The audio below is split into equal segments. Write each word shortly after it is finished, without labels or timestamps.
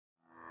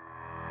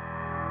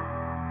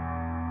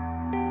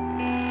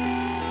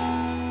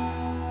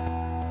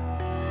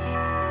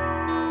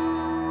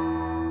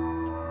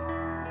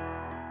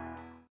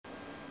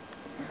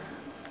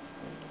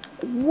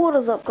What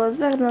is up, guys?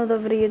 Back with another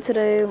video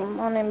today.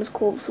 My name is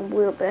Corpse and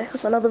we're back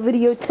with another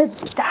video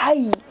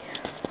today.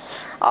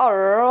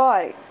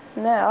 Alright,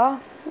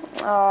 now,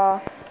 oh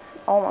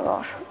my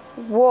gosh.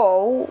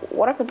 Whoa,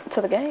 what happened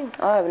to the game?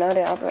 I have no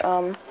idea, but,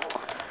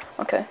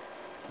 okay.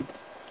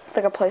 I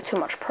think I played too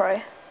much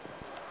Prey.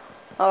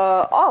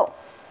 Oh!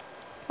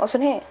 What's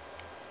in here?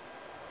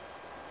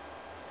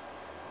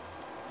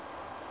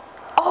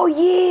 Oh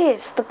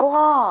yes, the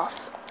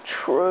glass!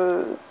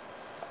 True.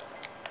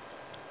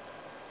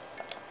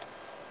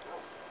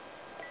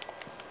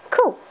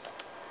 Cool.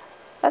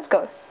 Let's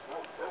go.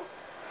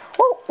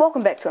 Well,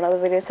 welcome back to another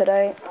video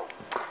today.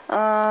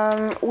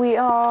 We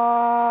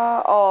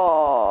are...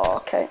 Oh,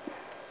 okay.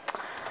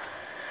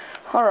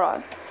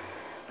 Alright.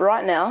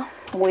 Right now,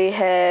 we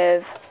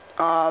have,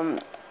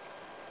 what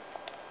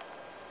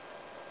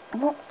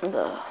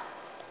the...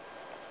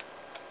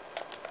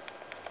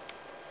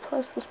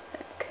 Place this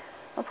back.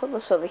 I'll put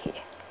this over here.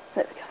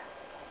 There we go.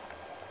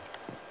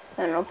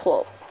 And I'll pull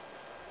up.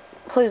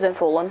 Please don't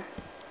fall in.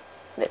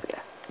 There we go.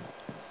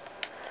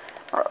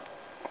 Alright.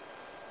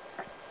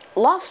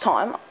 Last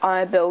time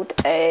I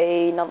built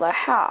another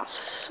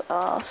house.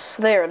 So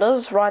there it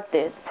is, right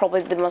there.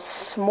 Probably the most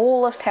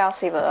smallest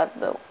house ever I've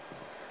built.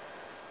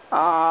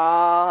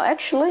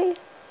 Actually,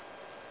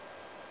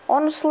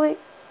 honestly,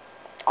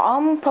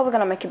 I'm probably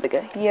gonna make it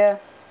bigger. Yeah.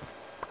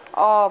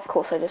 Oh, of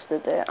course I just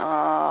did that.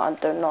 I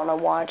do not know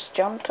why I just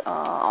jumped.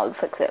 I'll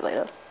fix that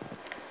later.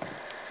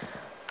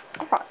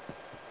 Alright.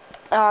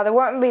 There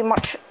won't be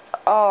much.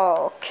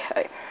 Oh,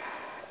 okay.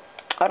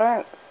 I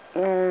don't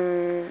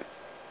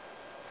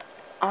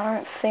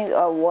think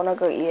I wanna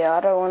go. Yeah, I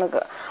don't wanna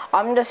go.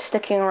 I'm just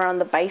sticking around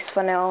the base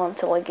for now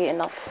until I get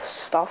enough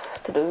stuff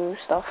to do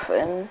stuff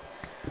in.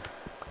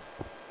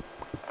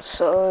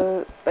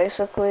 So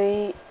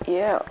basically,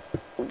 yeah,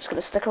 we're just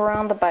gonna stick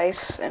around the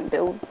base and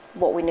build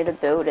what we need to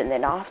build, and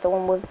then after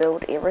when we've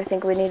built everything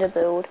we need to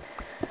build,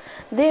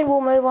 then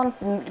we'll move on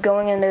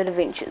going into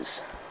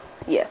adventures.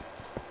 Yeah.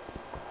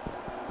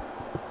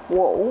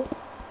 Whoa.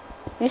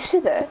 You see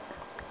that?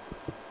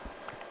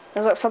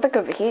 There's like something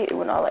over here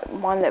when I like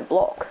mine that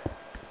block.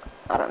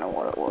 I don't know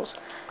what it was.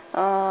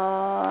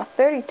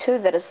 32,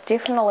 that is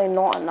definitely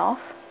not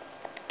enough.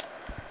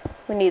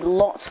 We need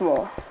lots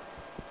more.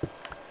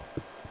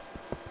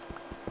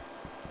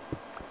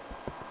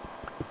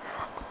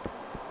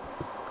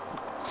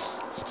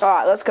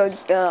 Alright, let's go.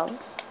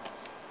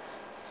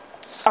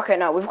 Okay,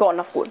 no, we've got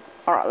enough wood.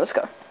 Alright, let's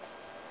go.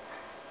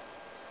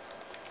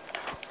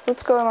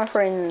 Let's go, my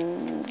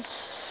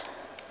friends.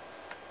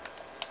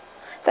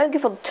 Thank you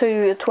for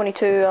the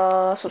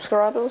 22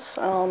 subscribers.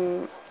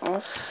 I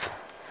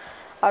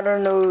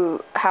don't know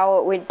how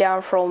it went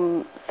down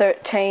from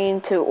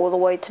 13 to all the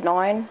way to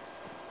 9.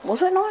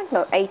 Was it 9?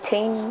 No,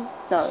 18.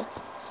 No.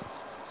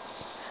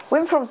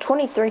 Went from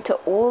 23 to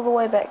all the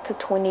way back to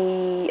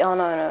 20. Oh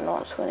no,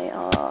 not 20.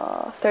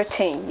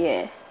 13.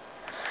 Yeah.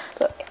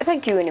 But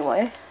thank you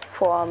anyway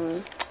for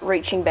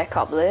reaching back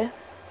up there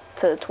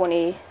to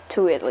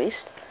 22 at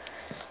least.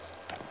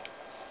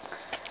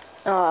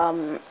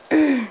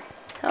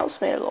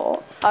 Helps me a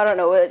lot. I don't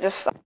know. It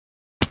just.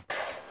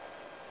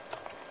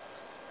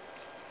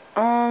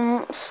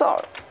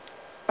 So.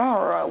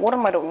 Alright. What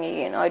am I doing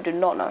again? I do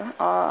not know.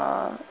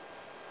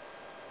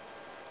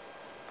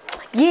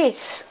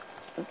 Yes.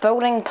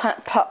 Building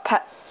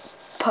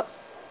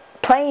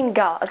plain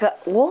glass.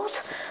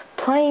 What?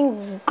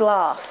 Plain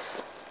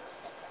glass.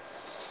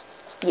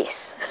 Yes.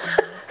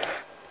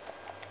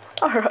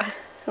 Alright.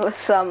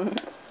 Let's go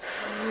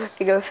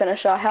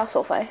finish our house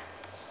off, eh?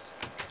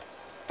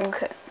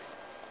 Okay.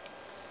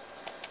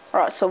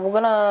 Alright, so we're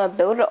gonna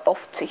build it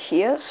off to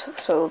here,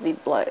 so it'll be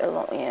like a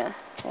lot, yeah.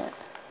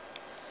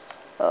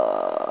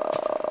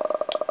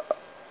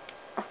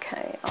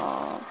 Okay,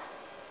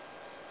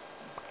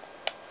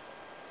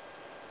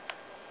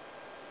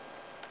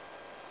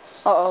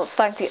 uh-oh, it's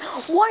starting to get...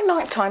 Why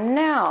nighttime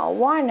now?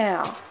 Why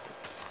now?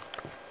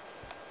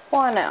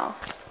 Why now?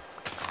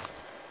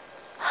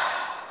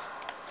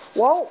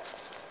 Well,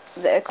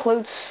 that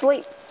includes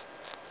sleep.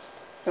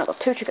 And I got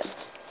 2 chickens.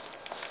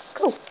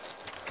 Cool.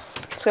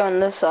 Let's go in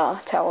this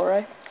tower,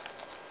 right?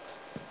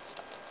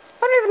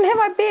 I don't even have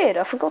my bed.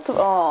 I forgot to...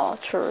 Oh,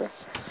 true.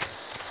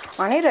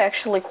 I need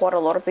actually quite a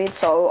lot of beds,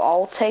 so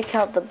I'll take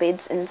out the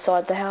beds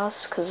inside the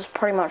house, because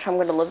pretty much I'm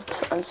going to live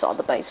inside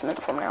the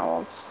basement from now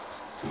on.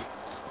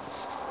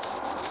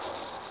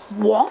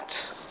 What?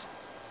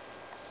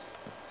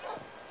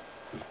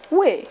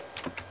 Where?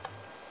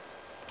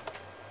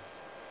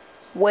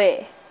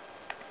 Where?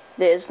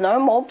 There's no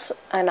mobs,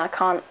 and I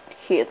can't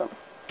hear them.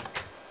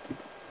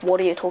 What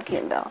are you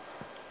talking about?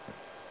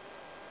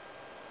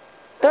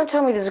 Don't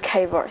tell me there's a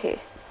cave right here.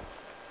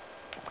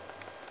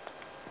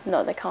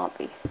 No, there can't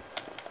be.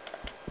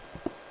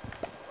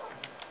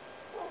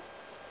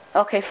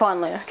 Okay,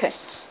 finally, okay.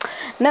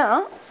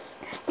 Now,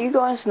 you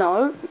guys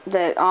know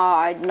that,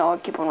 I know I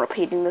keep on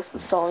repeating this,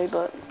 but sorry,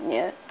 but,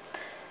 yeah.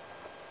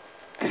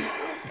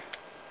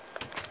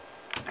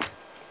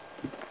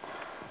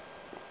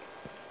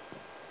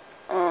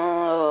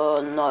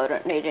 No, I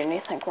don't need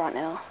anything right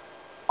now.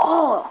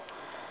 Oh!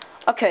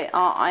 Okay,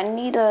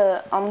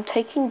 I'm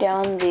taking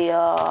down the,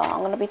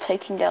 I'm gonna be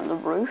taking down the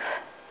roof.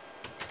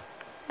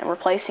 And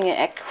replacing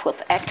it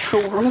with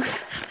actual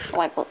roof.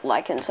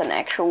 Like it's an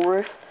actual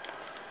roof.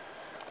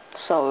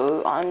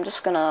 So, I'm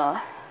just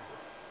gonna...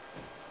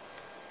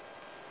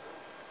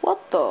 What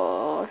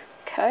the...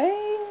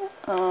 Okay...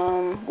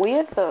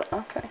 weird, but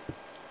okay.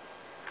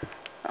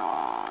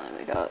 There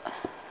we go.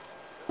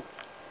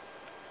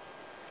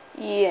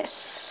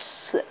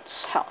 Yes,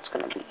 that's how it's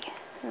gonna be.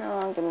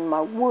 Now, give me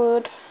my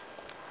wood.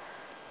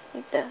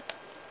 Like that.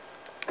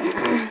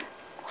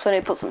 So I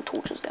need to put some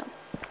torches down.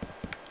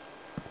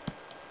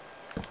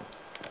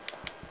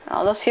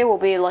 This here will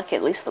be like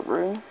at least the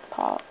room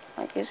part,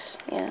 I guess,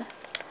 yeah.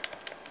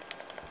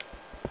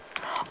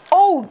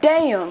 Oh,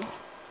 damn!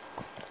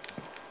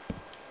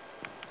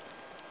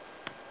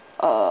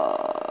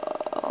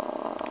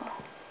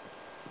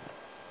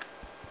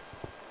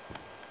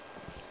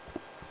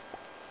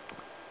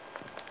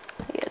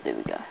 Yeah, there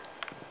we go.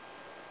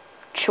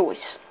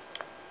 Choice.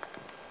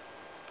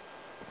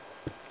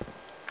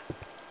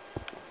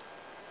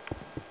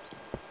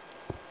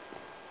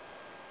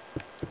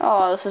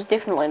 Oh, this is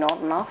definitely not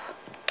enough,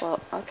 but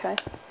okay.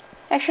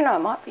 Actually, no, it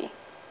might be.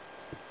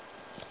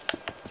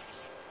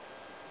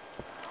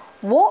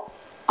 What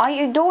are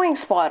you doing,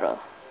 spider?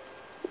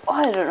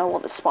 I don't know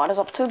what the spider's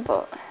up to,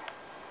 but...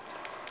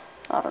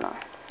 I don't know.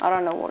 I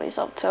don't know what he's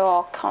up to.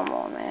 Oh, come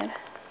on, man.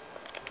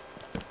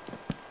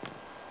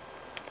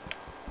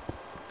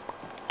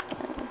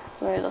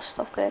 Move this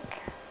stuff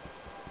back.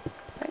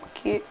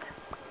 Thank you.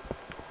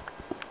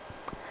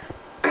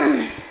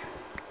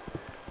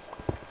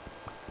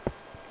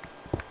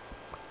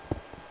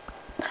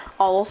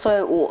 I'll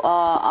also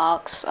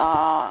ask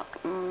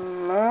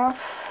Murph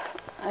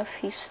if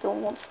he still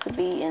wants to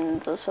be in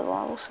the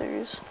survival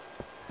series.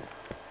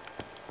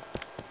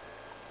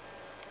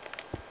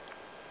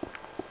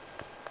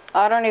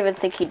 I don't even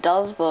think he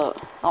does,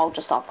 but I'll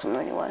just ask him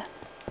anyway.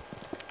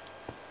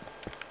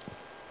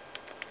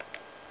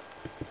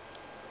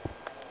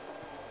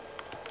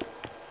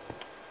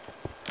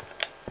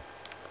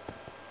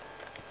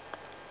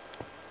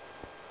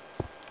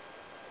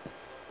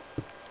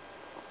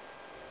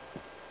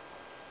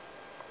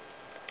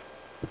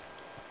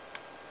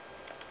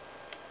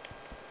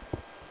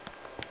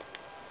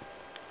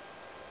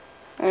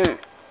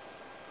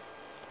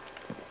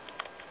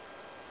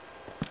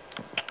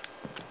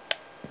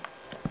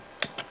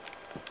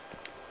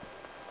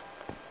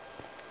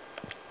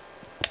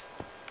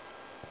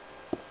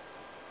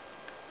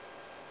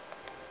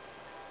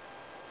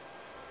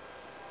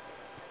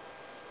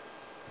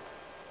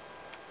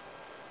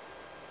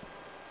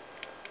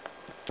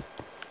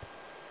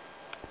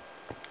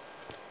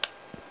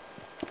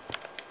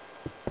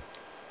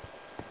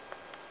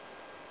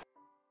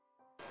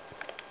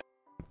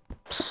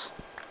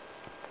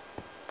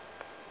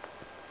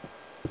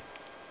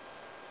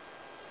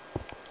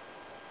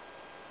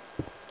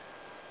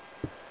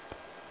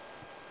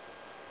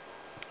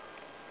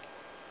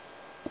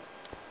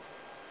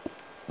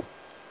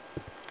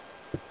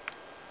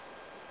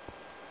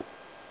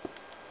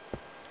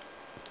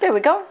 There we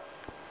go.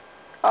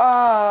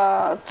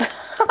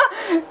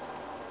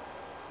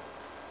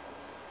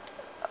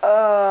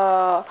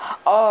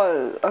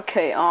 Oh,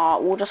 okay,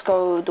 we'll just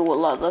go do it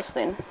like this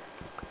then.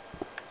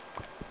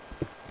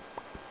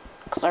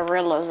 Because I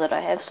realized that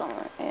I have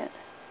something yet.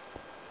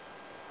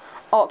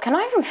 Oh, can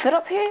I even fit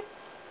up here?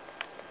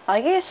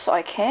 I guess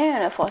I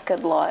can if I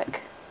could,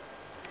 like,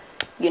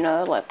 you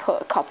know, like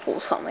put a couple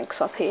somethings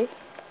up here.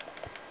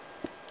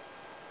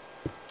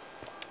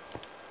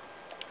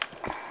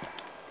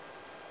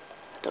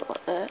 Do it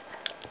like that.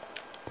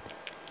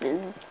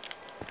 Then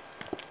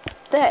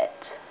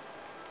that.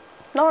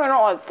 No,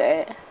 not like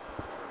that.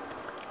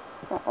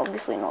 Well,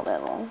 obviously not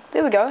that long.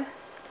 There we go.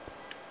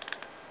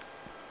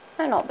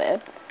 No, not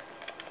bad.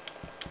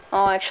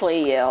 Oh,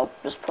 actually, yeah, I'll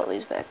just put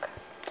these back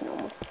to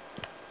normal.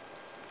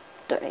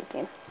 Don't need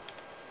them.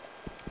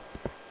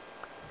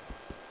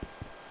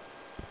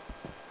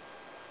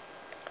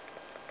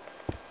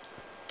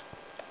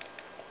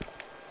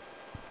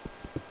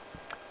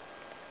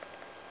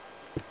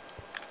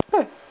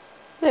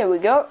 There we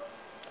go.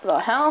 The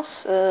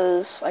house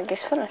is, I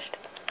guess, finished.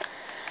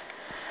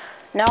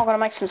 Now I'm gonna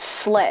make some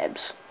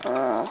slabs.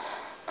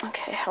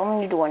 Okay, how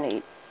many do I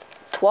need?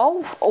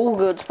 12? All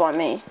goods by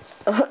me.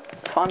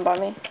 Fine by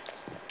me.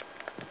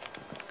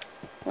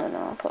 And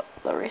I'll put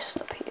the rest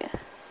up here.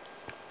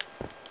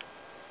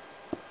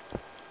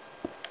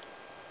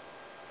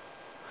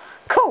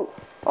 Cool!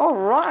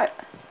 Alright.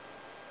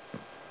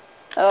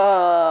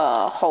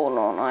 Hold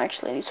on, I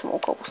actually need some more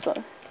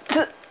cobblestone.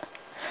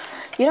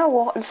 You know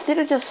what, instead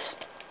of just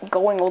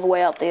going all the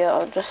way out there,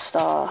 I'll just,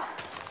 of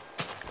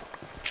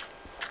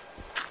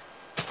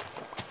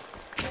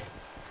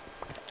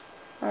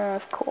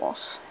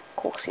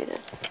course you did.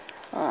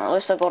 At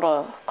least I got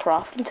a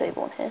crafting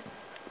table in here.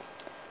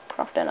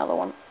 Craft another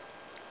one.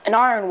 An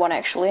iron one,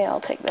 actually, I'll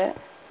take that.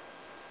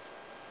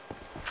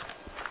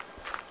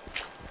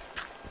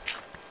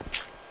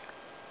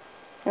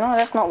 No,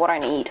 that's not what I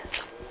need.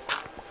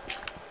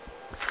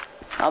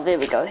 Oh, there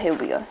we go. Here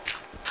we go.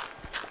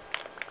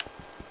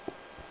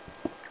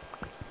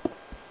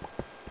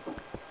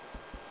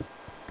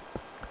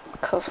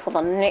 Because for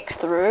the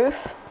next roof,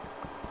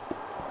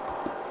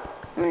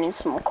 we need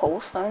some more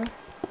cobblestone.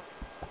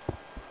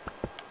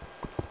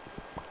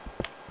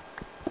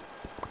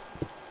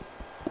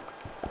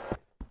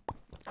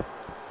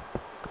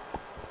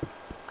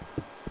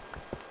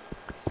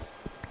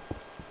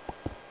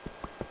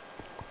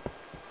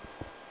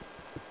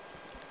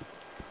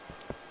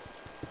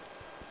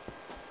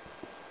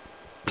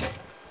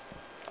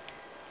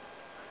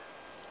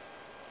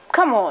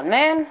 Come on,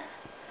 man.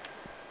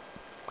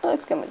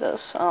 Let's give me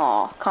this.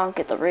 Oh, can't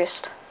get the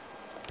rest.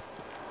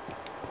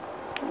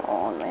 Come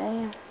on,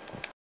 man.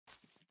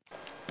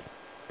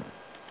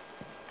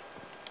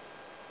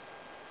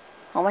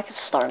 I'll make a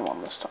stone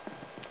one this time.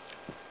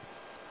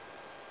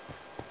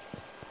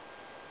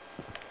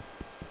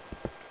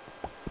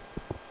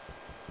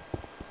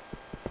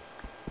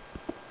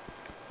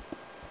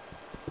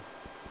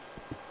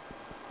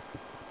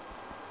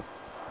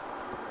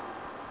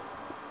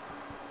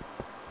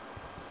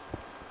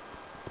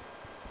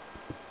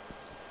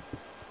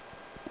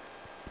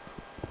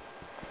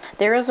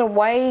 There is a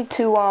way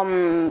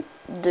to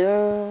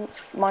do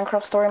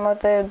Minecraft story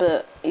mode there,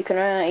 but you can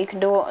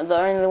do it. The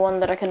only one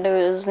that I can do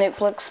is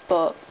Netflix,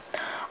 but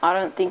I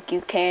don't think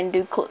you can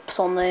do clips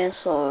on there.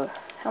 So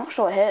how much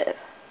do I have?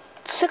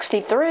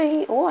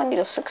 63. Oh, I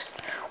need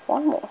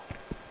one more.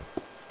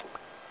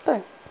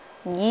 Boom.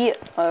 Yeah.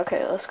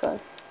 Okay, let's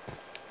go.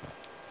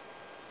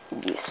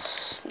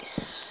 Yes.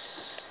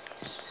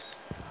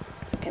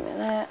 Give me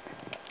that.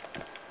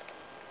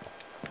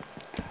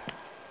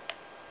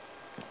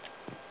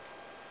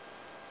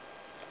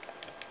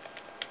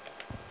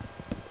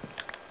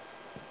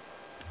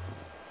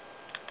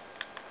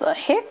 The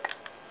heck?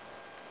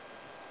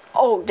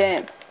 Oh,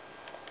 damn.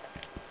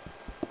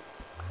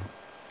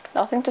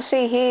 Nothing to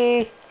see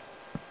here.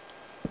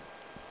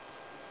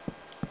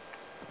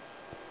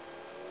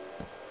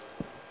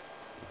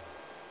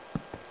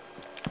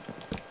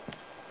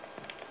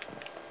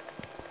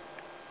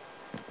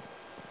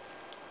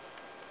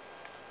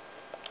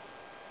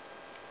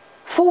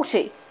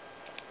 $40.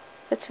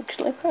 That's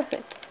actually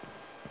perfect.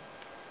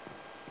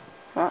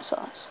 Right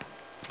size.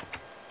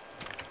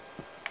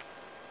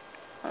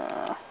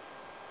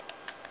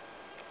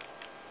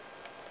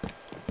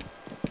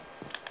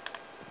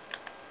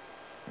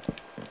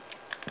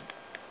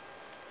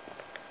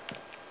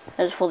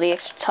 As for the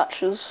extra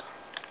touches.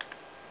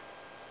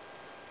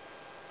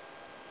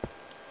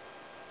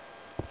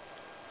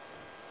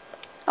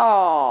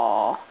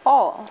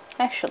 Oh,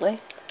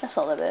 actually, that's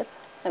not that bad.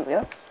 There we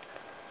go.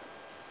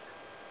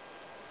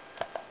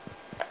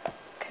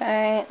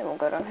 Okay, then we'll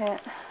go down here.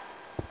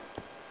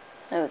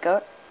 There we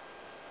go.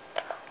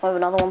 We'll have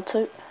another one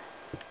too.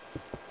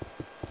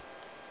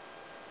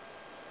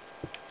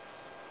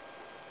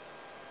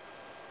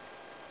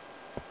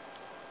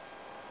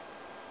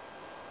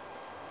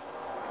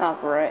 Oh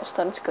great, it's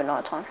starting to go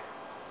night time.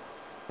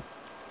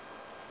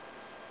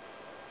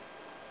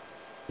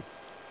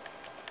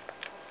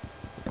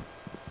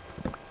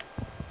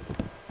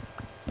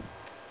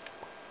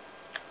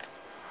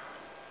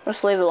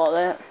 Just leave it like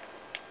that.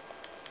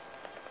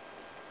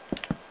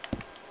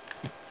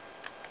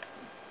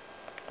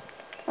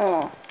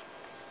 Oh.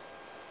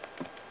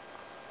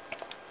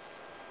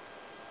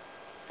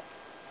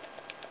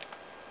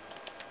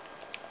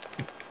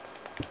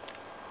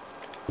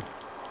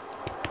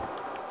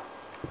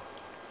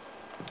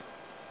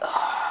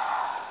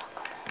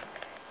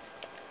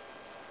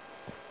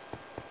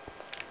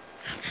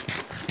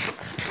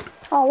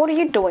 Oh, what are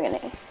you doing in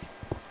here?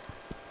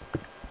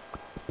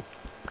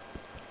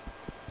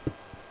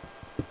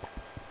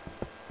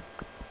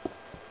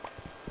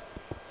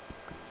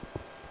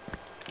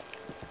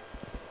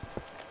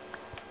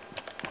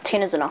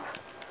 Ten is enough.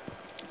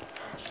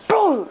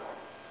 Bro!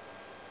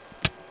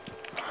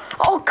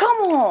 Oh, come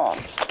on!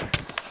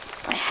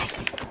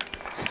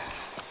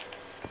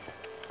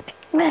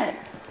 Man,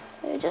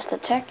 they just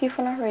attack you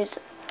for no reason.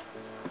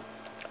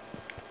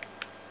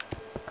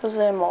 Because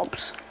they're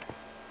mobs.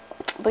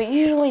 But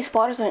usually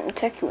spiders don't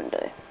attack you in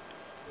day.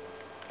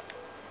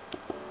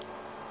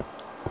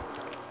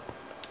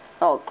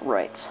 Oh,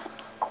 great.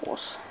 Of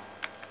course.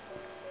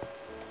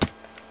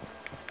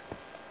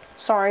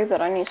 Sorry,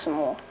 but I need some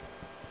more.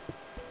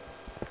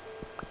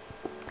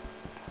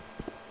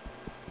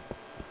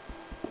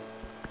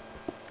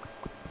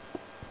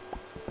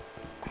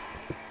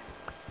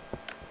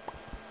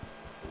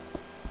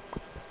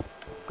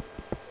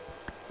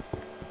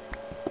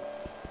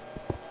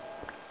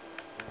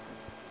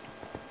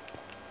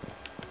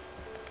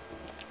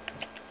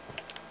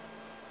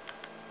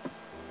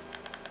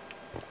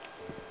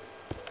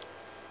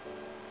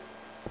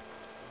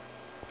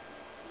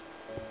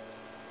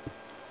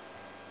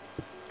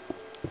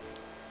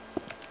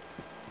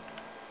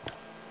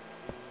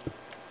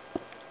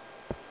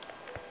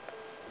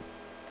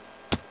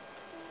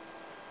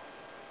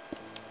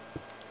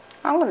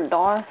 I'm gonna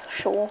die, for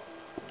sure.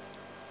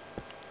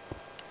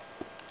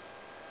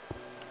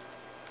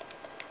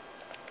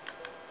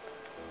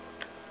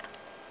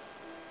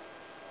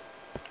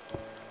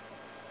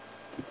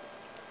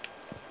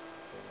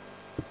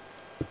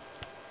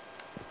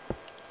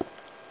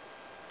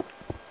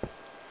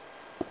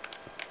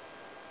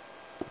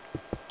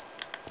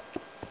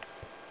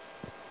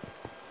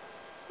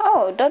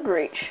 it did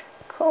reach.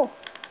 Cool.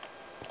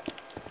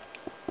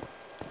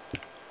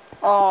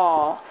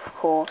 Oh, of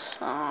course.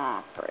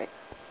 Ah, great.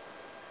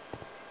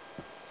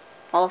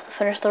 I'll have to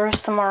finish the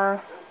rest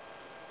tomorrow.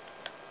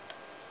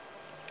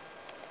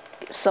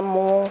 Get some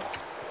more.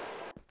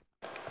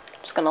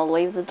 Just gonna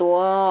leave the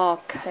door.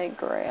 Okay,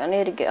 great. I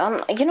need to get.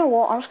 You know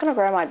what? I'm just gonna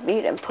grab my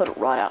bed and put it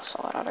right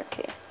outside. I don't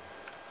care.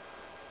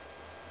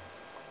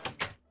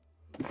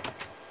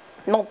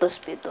 Not this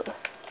bed though.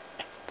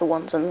 The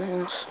ones in the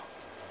house.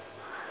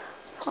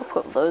 I'll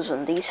put those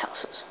in these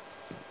houses.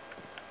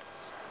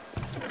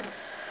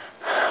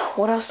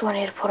 What else do I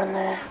need to put in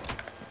there?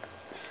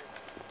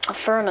 A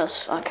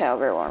furnace. Okay, I'll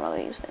get one of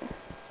these then.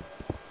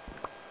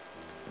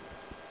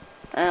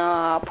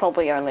 I'll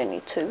probably only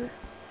need 2.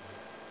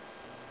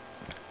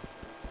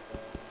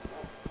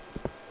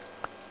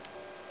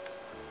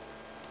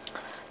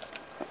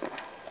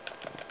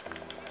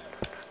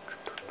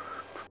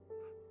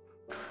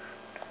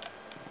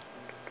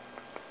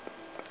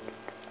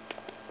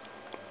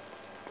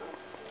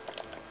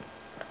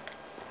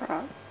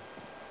 Right.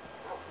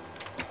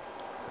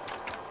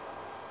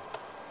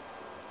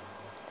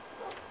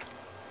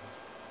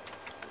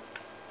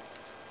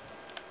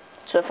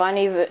 So if I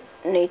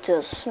need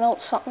to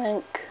smelt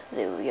something,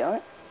 there we go.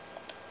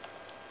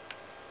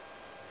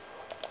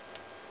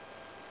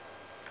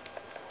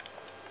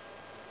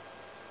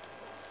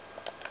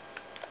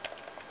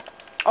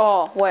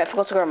 Oh, wait, I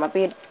forgot to grab my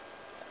bed.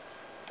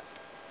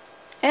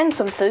 And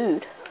some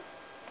food.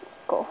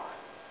 Go.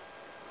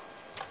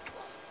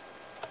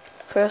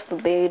 First the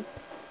bed.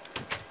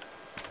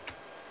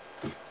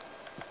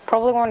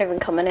 Probably won't even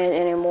come in it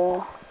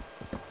anymore.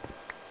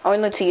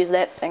 Only to use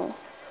that thing.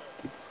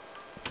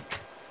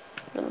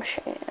 The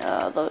machine,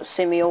 the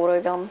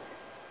semi-auto gun.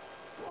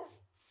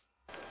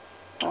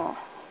 Oh,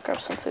 grab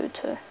some food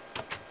too.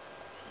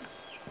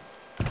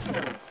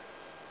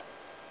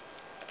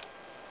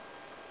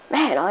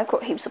 Man, I've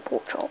got heaps of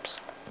pork chops.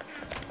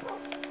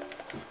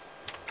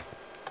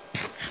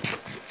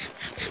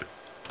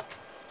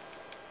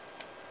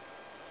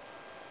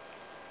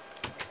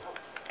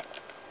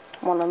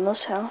 One in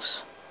this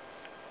house.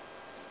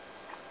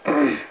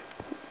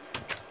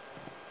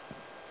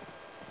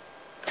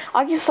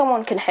 I guess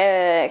someone can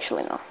have.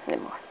 Actually, no,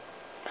 never mind.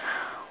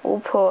 We'll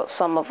put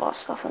some of our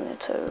stuff in there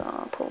too.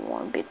 I'll put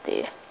one bed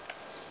there.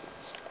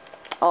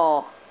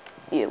 Oh,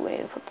 yeah, we need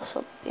to put this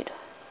up a bit.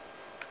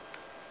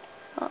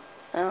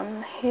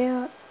 Down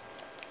here.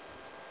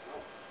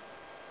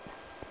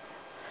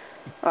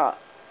 Alright.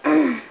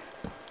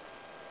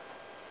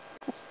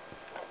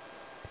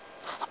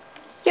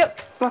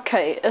 Yep,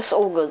 okay, it's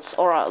all good.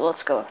 Alright,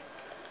 let's go.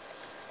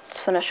 Let's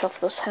finish off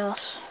this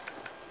house.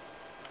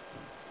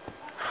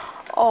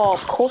 Oh,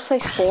 of course they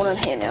spawn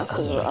in here now,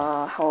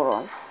 cause, hold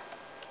on.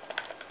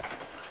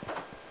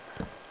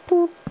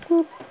 Doot,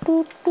 doot,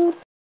 doot, doot.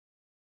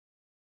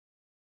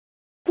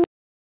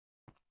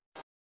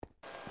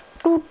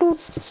 Doot, doot.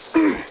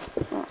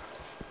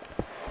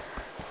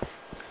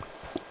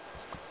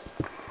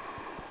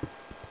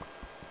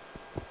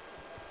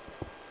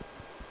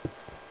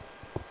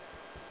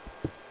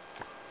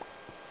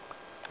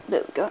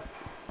 There we go.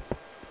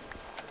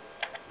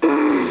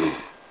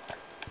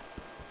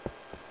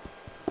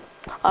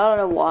 I don't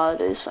know why I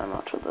do so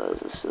much of those,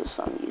 it's just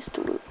I'm used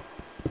to it.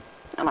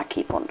 And I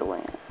keep on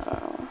doing it, I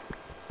don't know.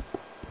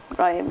 But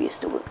I am used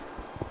to it.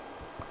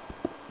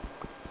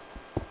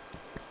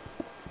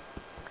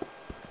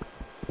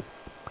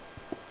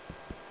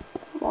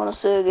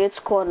 Honestly, it gets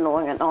quite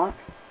annoying at night.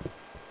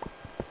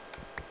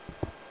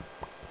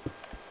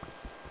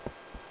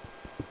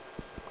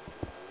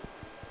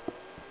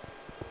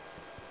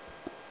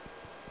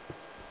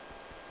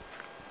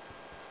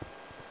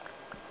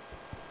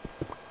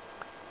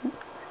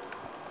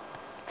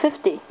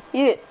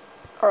 Yeah.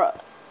 Alright.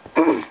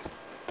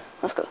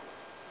 Let's go.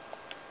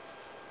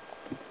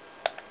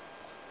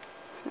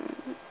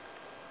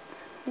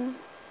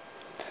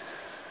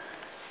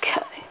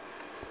 Okay.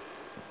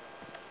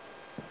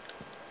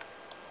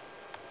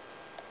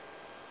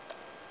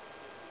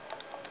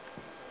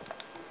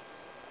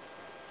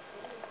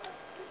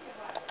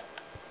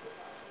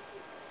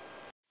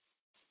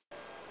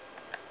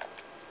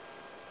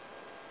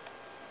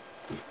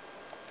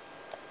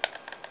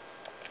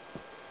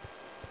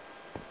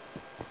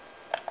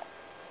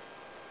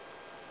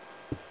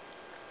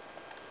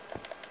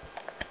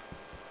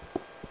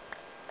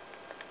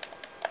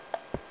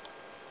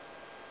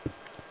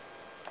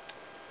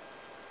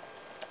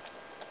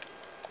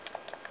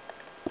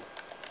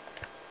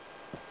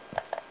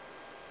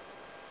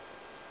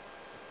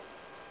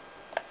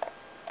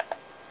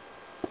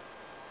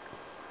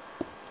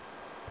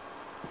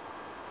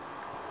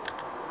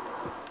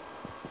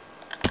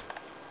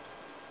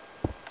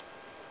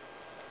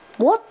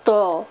 What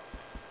the?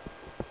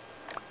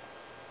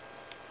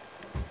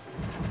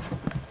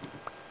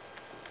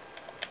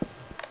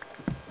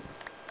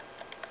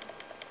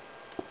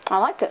 I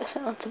like that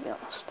sound, to be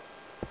honest.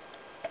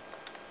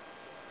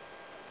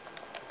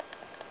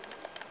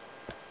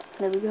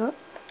 There we go.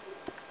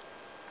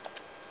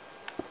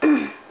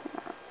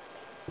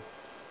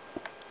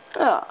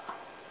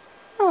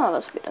 Oh,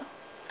 that's better.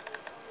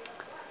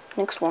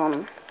 Next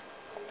one.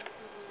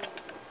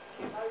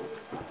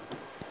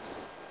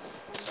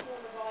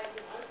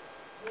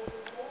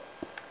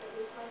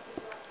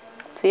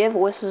 If you have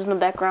voices in the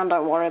background,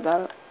 don't worry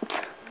about it.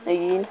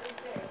 Again.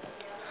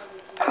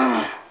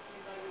 There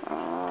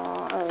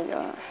we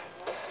go.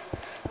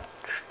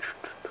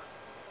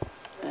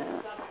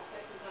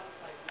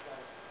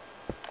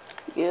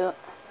 Yeah.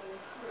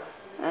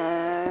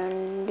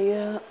 And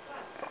yeah.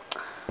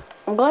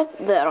 I'm glad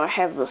that I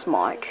have this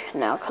mic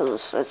now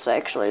because it's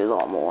actually a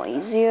lot more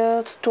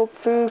easier to talk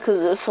through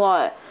because it's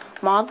like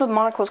my other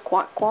mic was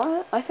quite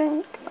quiet, I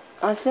think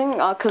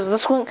because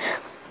this one,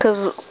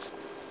 because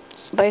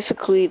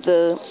basically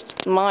the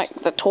mic,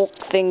 the talk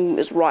thing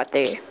is right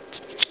there,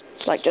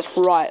 like just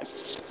right.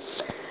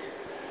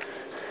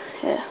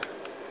 Yeah.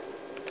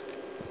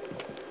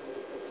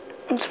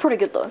 It's pretty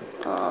good though.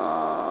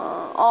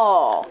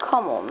 Oh,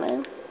 come on,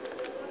 man.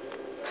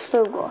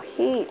 Still got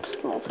heaps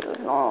more to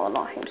do. No,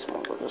 not heaps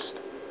more, but just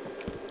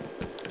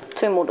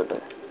 2 more to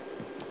do.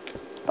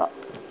 But,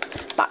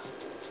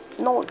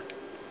 no.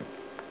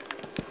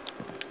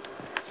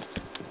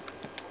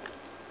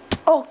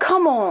 Oh,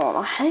 come on.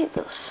 I hate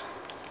this.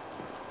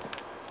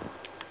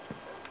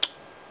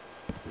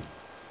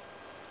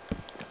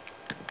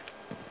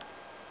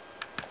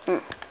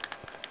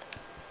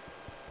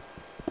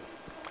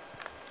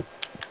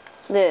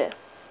 There.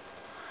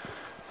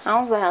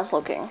 How's the house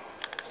looking?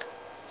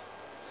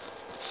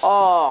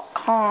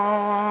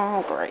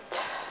 Oh, great.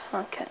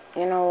 Okay,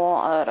 you know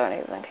what? I don't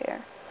even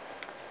care.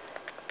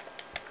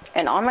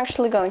 And I'm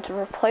actually going to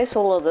replace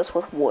all of this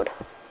with wood.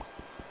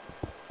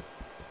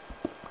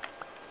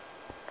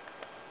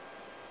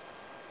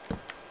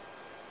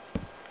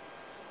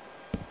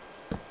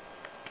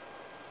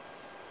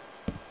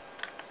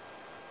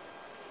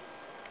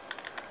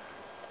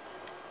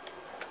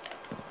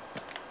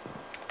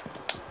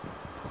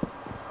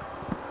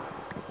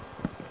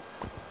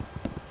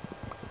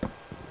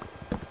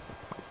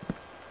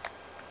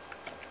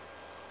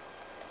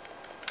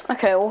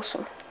 Okay,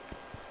 awesome.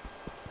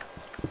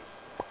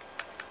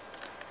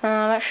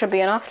 That should be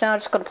enough. Now I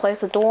just gotta place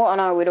the door. I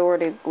know we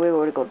already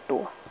got a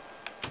door.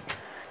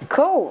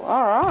 Cool.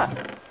 All right.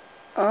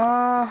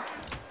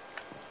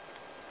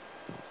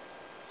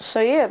 So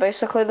yeah,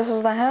 basically this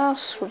is the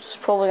house. We're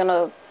just probably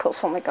gonna put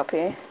something up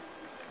here.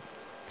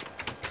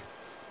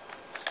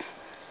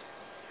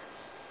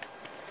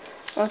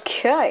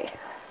 Okay.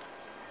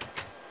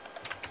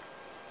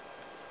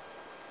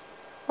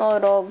 Hello,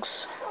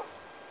 dogs.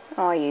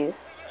 How are you?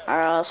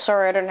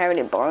 Sorry I don't have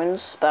any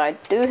bones, but I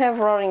do have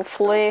rotting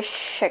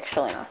flesh.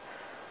 Actually, no.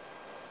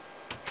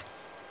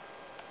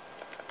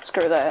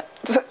 Screw that.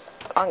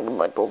 I can give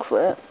my dogs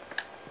that.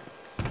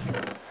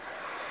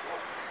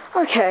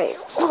 Okay,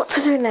 what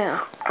to do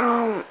now?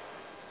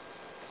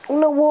 You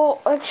know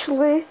what,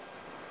 actually,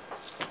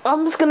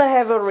 I'm just gonna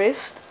have a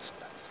rest,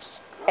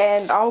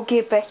 and I'll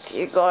get back to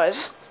you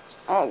guys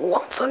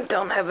once I'm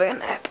done having a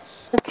nap.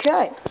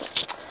 Okay.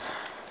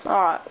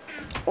 Alright.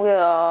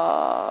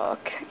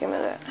 Okay, give me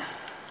that.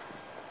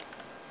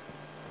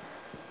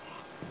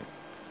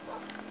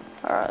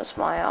 Alright, this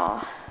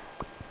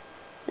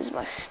is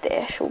my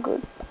stash, all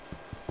good.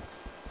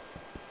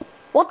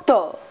 What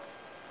the?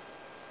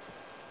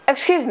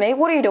 Excuse me,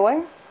 what are you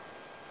doing?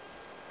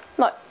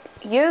 No,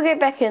 you get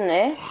back in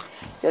there.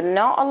 You're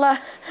not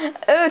allowed.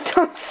 Oh,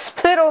 don't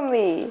spit on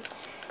me.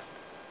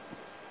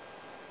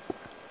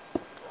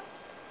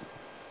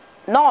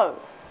 No.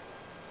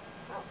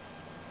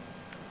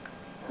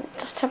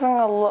 Just having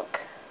a look.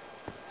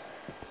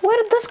 Where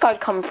did this guy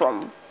come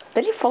from?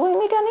 Did he follow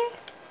me down here?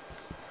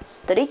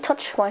 Did he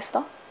touch my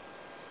stuff?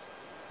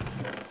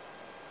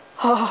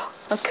 Oh,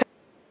 okay.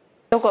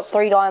 Still got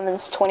 3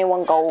 diamonds,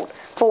 21 gold,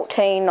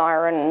 14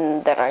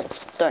 iron that I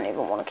don't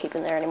even want to keep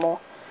in there anymore.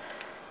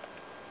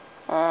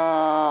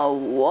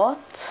 What?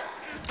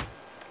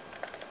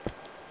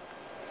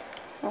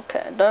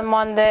 Okay, don't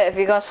mind that. If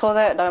you guys saw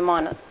that, don't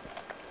mind it.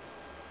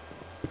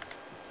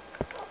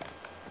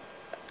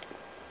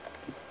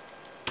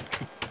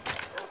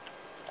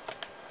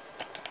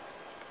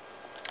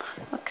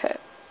 Okay.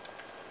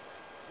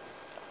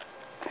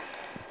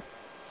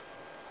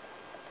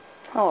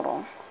 Hold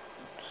on.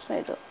 Just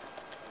need to...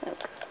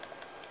 Okay.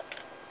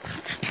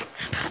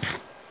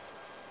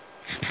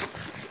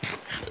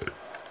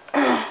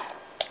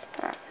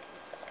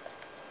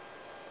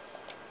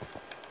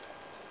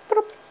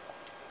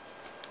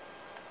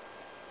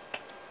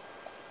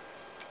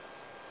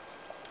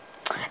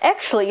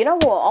 Actually, you know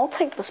what? I'll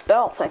take this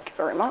bell, thank you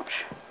very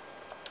much.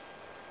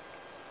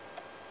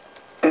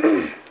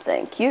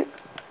 Thank you.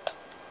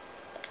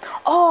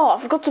 Oh,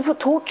 I forgot to put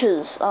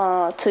torches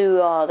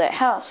to that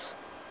house.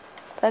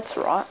 That's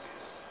right.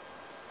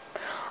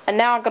 And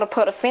now I've got to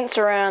put a fence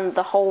around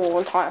the whole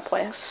entire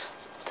place.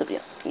 To be,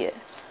 yeah,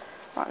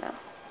 right now.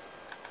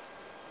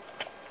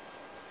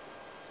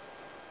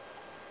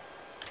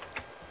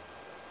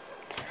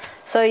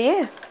 So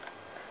yeah,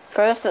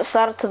 first it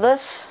started to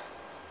this.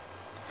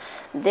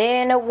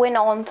 Then it went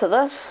on to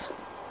this.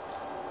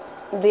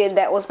 then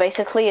that was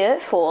basically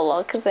it for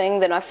like a thing.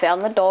 Then I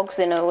found the dogs,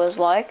 and it was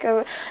like,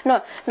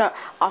 no,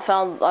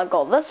 I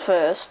got this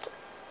first,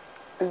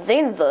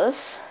 then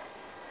this,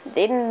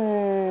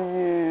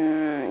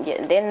 then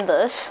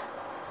this,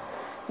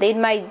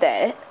 then made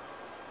that,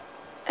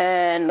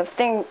 and I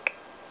think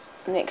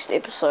next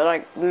episode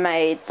I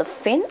made the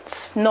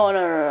fence.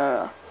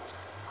 No.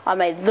 I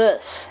made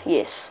this.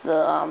 Yes,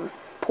 the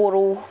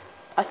portal.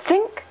 I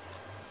think.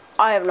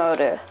 I have no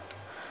idea.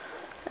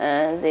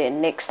 And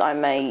then next I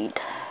made,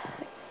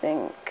 I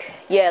think,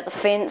 yeah, the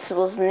fence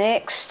was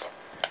next.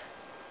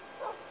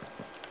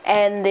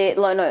 And the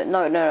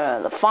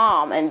no, the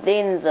farm, and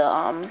then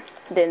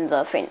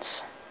the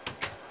fence.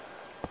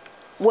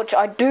 Which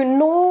I do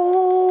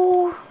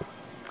know.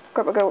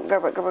 Grab it.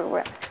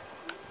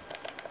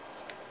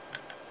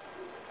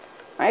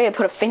 I need to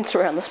put a fence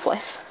around this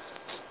place.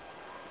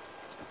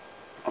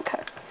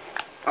 Okay.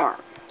 Alright.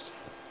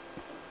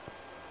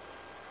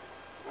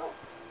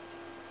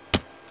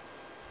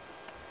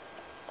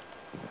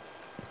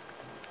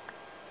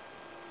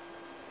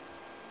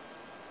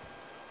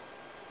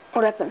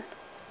 What happened?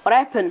 What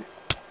happened?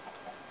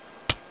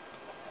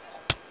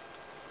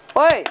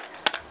 Wait!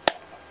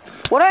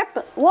 What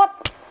happened?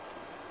 What?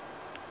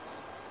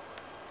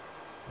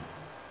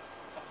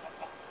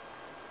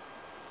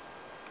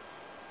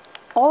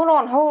 Hold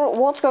on,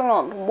 what's going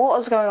on? What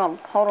is going on?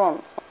 Hold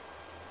on.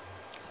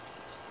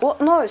 What?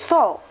 No,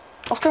 stop.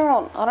 What's going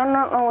on? I don't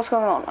know what's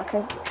going on. I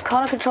can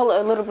kind of control it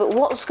a little bit.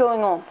 What's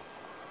going on?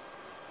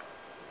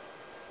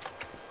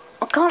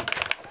 I can't...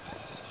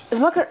 Is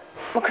my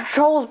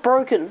controller's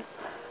broken.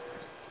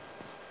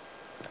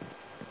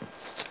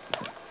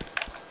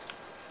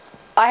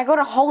 I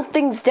gotta hold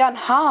things down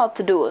hard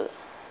to do it.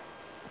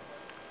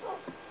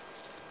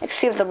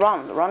 Except the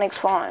running's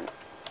fine.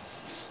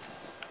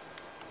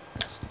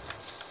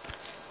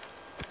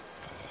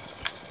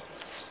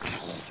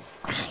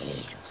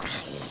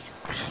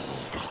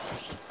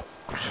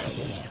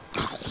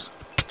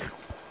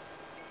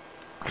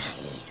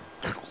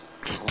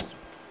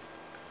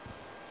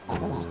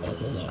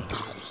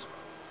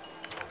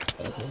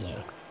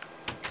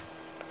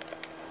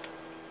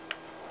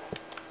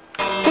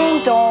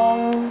 Ding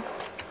dong.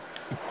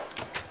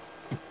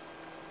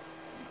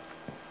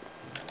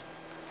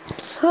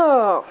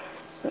 So,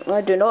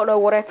 I do not know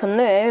what happened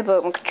there,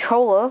 but my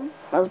controller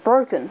is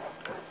broken.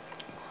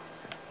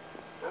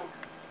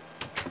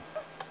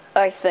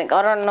 I think,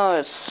 I don't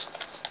know,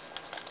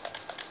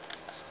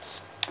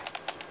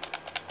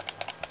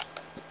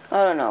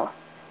 I don't know.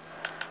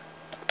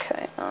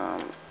 Okay,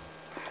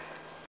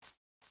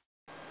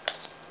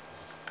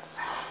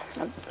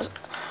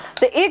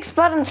 the X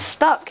button's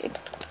stuck. It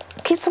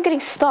keeps on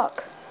getting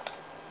stuck.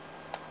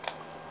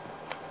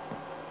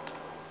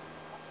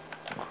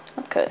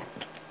 Okay.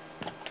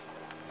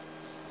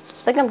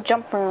 I think I'm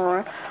jumping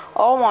around.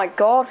 Oh my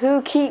god,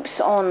 who keeps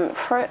on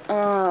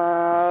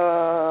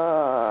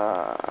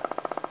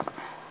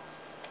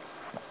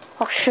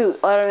oh shoot,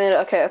 I don't mean it.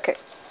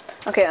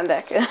 Okay, I'm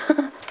back.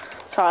 Sorry,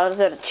 I just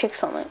had to check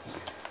something.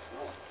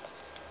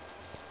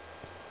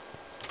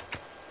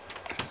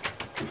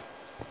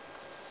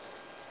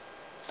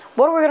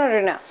 What are we gonna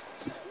do now?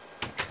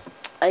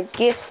 I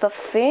guess the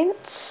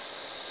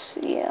fence?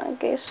 Yeah, I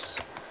guess.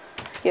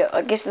 Yeah,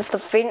 I guess it's the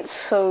fence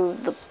so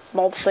the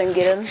mobs don't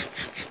get in.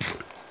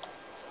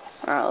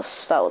 Alright, let's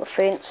start with the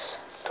fence.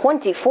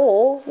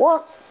 24?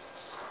 What?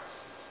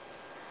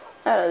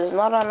 That is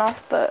not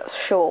enough, but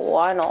sure,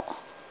 why not?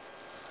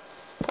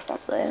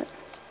 Want that.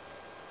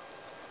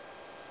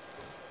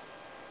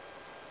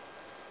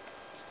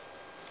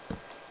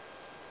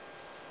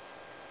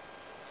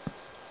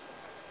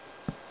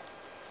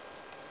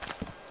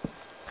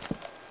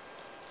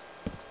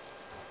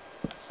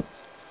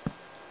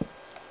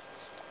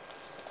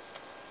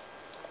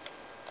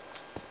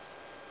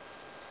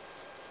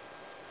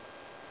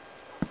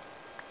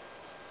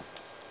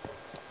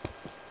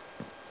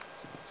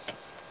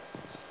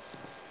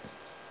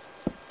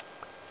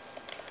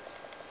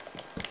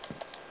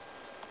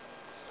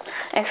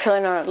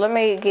 Actually, no, let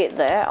me get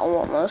that. I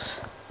want this.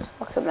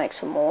 I could make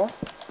some more.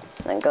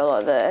 Then go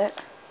like that.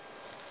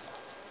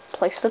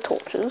 Place the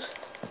torches.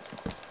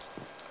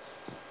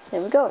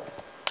 There we go.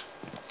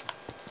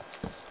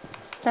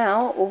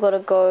 Now, we've got to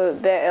go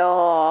back.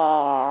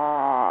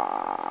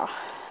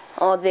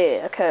 Oh,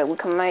 there. Okay, we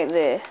can make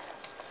there.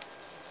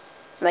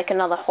 Make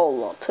another whole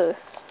lot, too.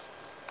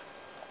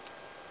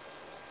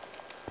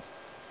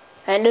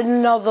 And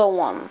another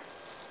one.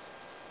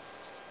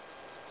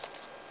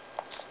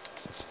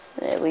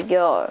 There we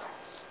go.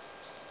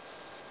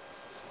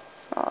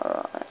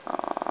 Alright.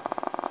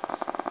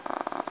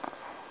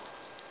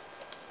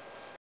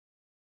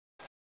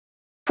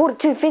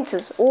 42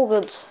 fences, all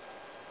goods.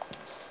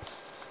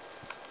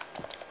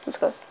 Let's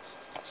go.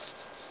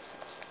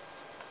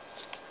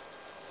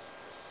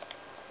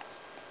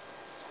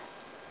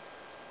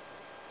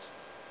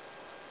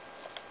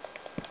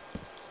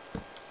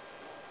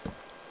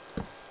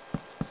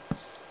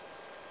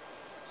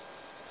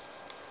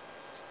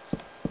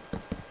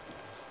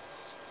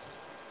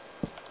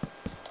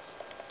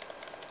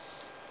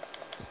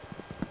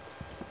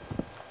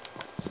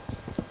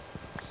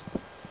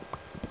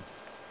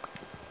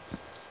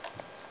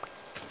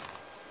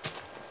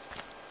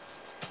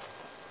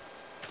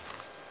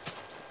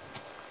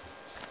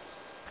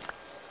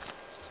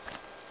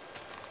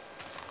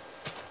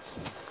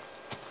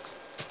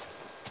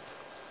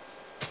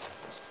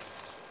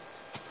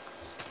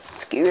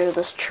 get rid of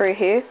this tree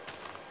here.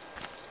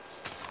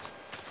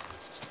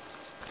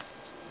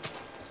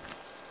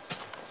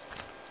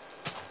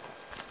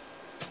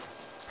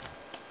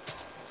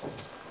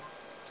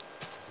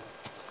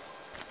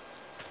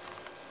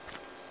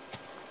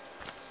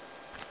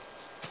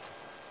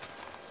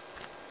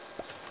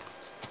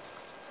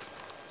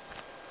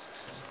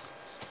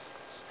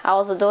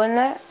 How is it doing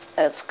that?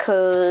 It's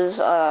because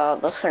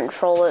the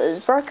controller is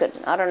broken.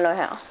 I don't know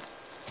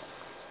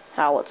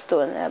how it's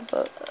doing that,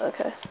 but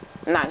okay.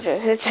 Not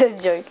just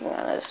joking,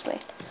 that's me.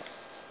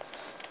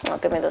 Oh,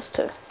 give me this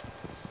too.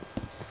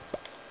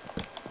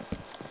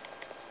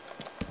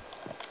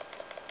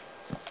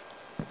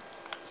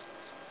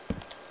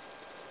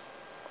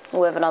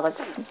 We have another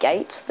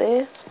gate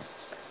there.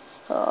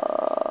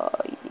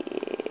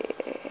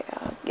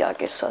 Yeah, I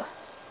guess so.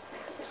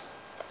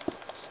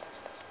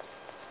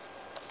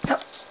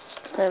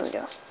 There we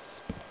go.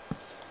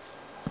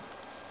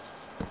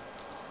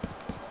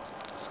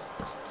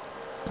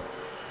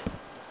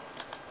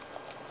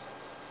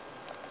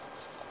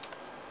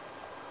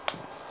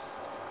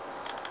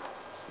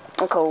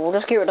 Okay, we'll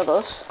just get rid of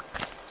this.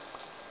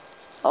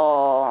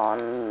 Oh,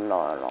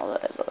 no,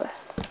 not that way.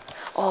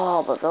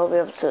 Oh, but they'll be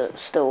able to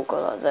still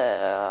go like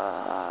there.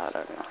 I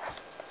don't know.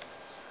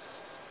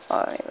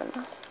 I don't even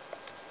know.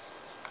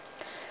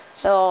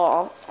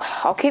 Oh,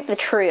 I'll keep the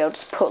tree. I'll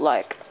just put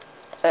like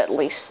at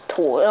least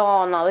torch.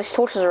 Oh no, there's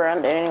torches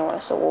around it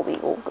anyway, so we'll be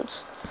all good.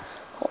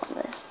 Hold on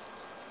there.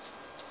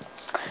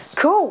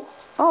 Cool.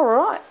 All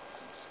right.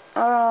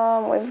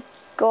 We've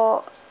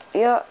got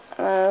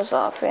there's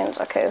our fence.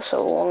 Okay,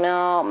 so we'll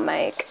now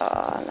make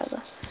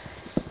another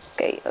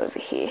gate over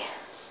here.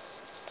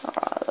 All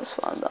right, that's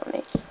fine by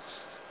me.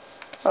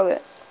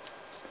 Okay.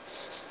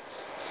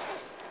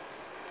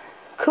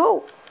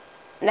 Cool.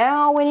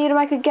 Now we need to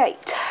make a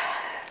gate.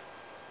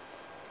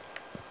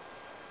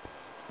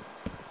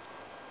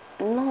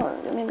 No,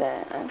 give me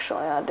that.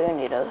 Actually, I do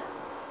need a...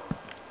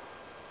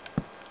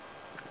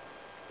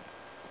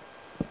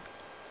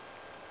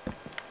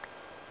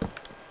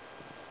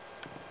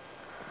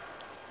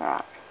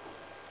 Alright.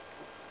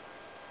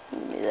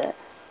 Give me that.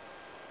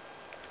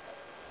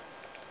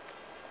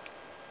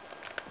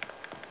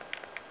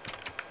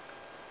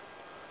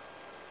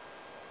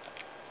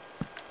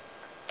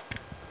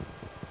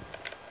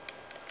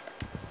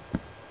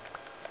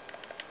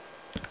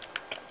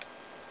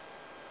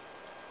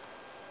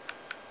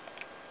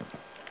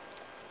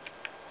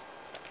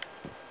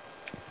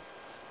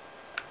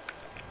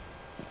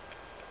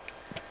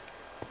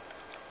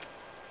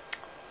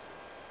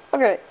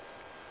 Okay.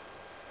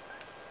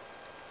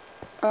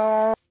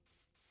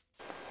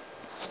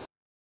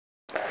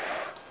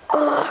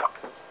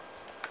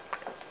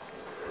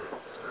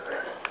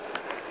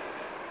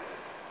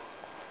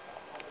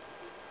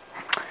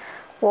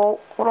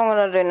 Well, what I'm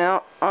gonna do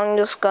now, I'm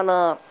just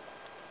gonna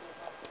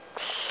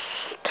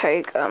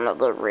take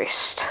another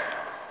rest.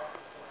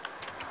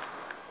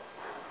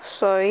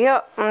 So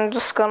yeah, I'm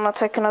just gonna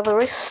take another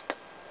rest.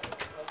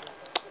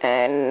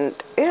 And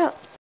yeah.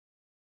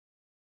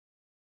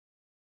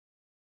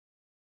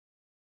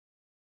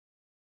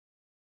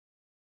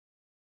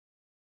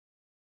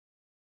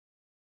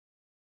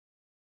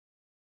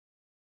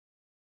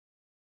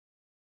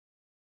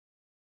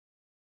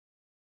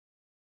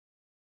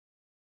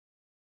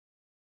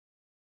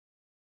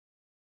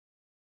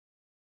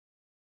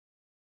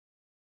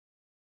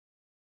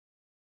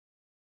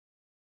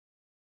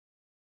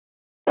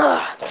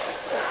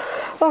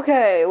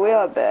 Okay, we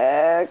are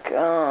back.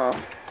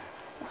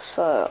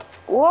 So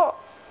what?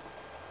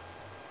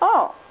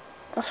 Oh,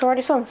 it's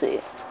already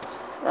sunset.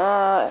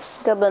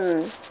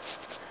 Gubbin.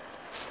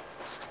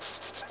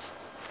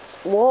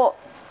 What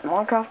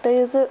Minecraft day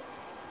is it?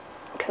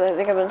 Because I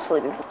think I've been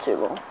sleeping for too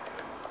long.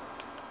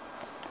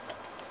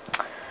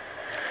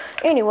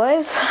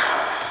 Anyways,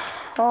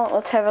 well,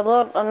 let's have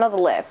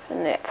another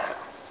nap.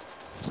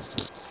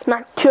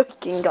 Not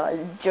joking,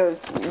 guys.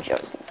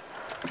 Joking.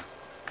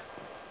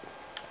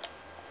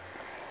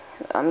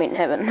 I mean,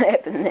 have a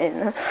nap and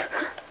then.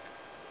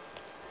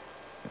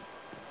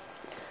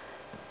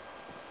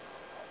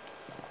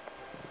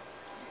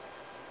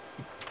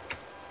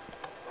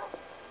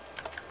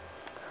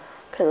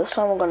 Okay, this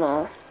time we're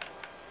gonna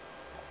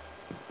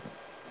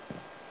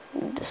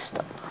just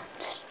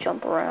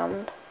jump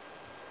around.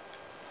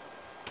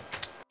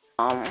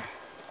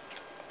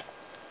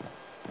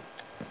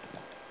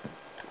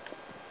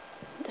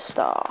 Just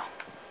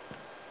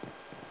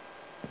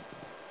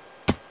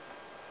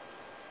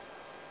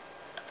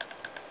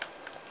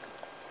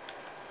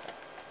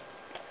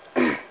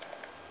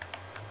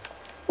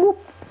whoop.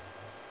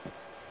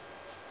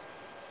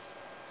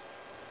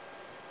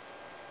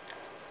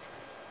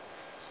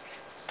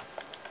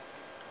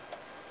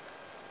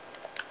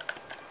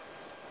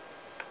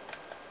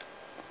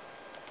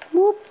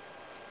 Whoop.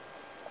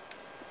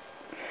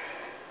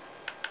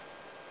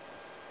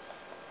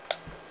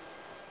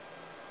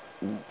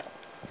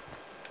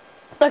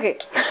 Okay.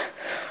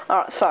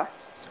 Alright, so.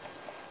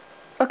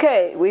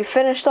 Okay, we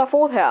finished our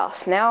fourth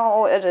house.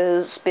 Now it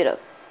is better.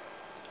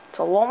 It's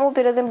a lot more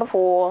better than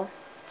before.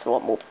 It's a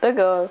lot more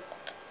bigger.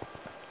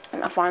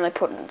 And I finally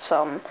put in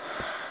some.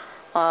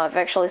 I've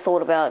actually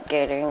thought about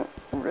getting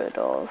rid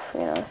of, you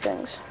know,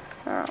 things.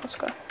 Alright, let's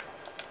go.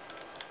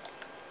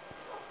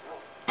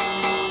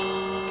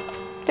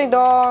 Ding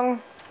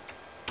dong!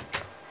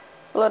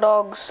 Hello,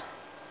 dogs.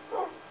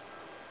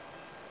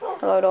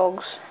 Hello,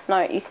 dogs.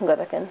 No, you can go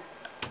back in.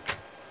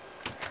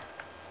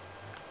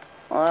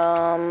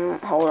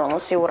 Hold on,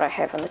 let's see what I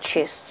have in the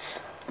chests.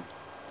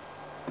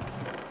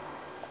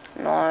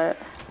 No.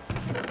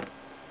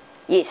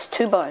 Yes,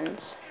 2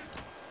 bones.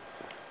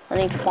 I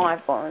need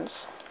 5 bones.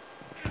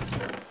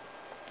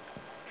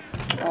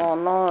 Oh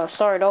no,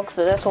 sorry dogs,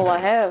 but that's all I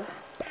have.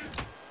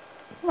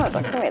 No,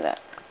 don't give me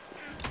that.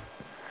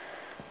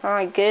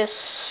 I guess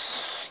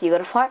you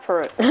gotta fight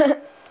for it.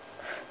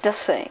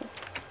 Just saying.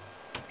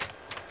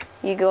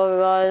 You go,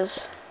 guys.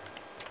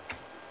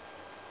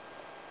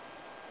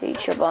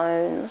 Eat your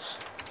bones.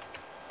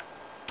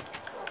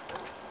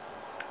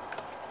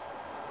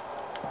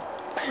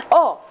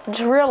 Oh, I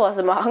just realized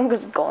that my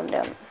hunger's gone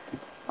down.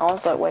 I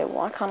was like, wait,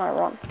 why can't I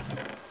run?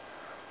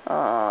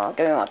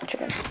 Give me my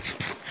chicken.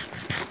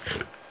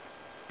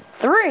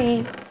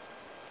 3?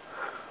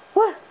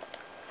 What?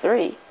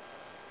 3?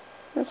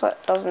 It's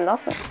like, does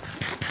nothing.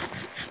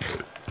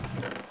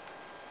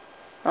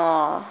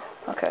 Oh,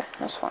 okay,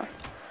 that's fine.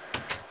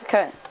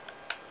 Okay.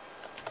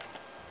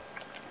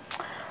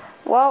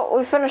 Well,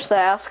 we finished the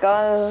house,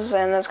 guys,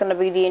 and that's gonna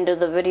be the end of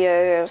the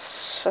video.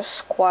 It's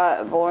just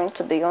quite boring,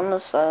 to be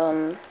honest.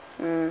 Yeah.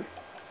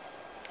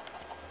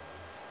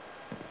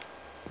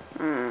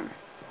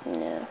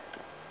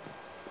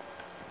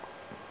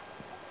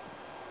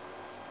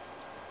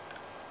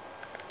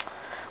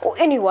 Well,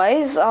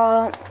 anyways,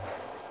 I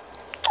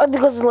hope you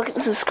guys like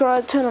and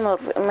subscribe, turn on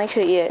notifications, make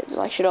sure, yeah,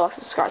 make sure to like,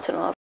 subscribe, turn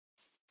on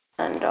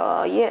notifications,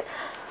 and, yeah,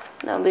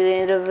 that'll be the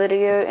end of the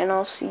video, and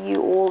I'll see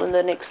you all in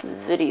the next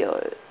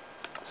video.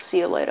 See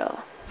you later.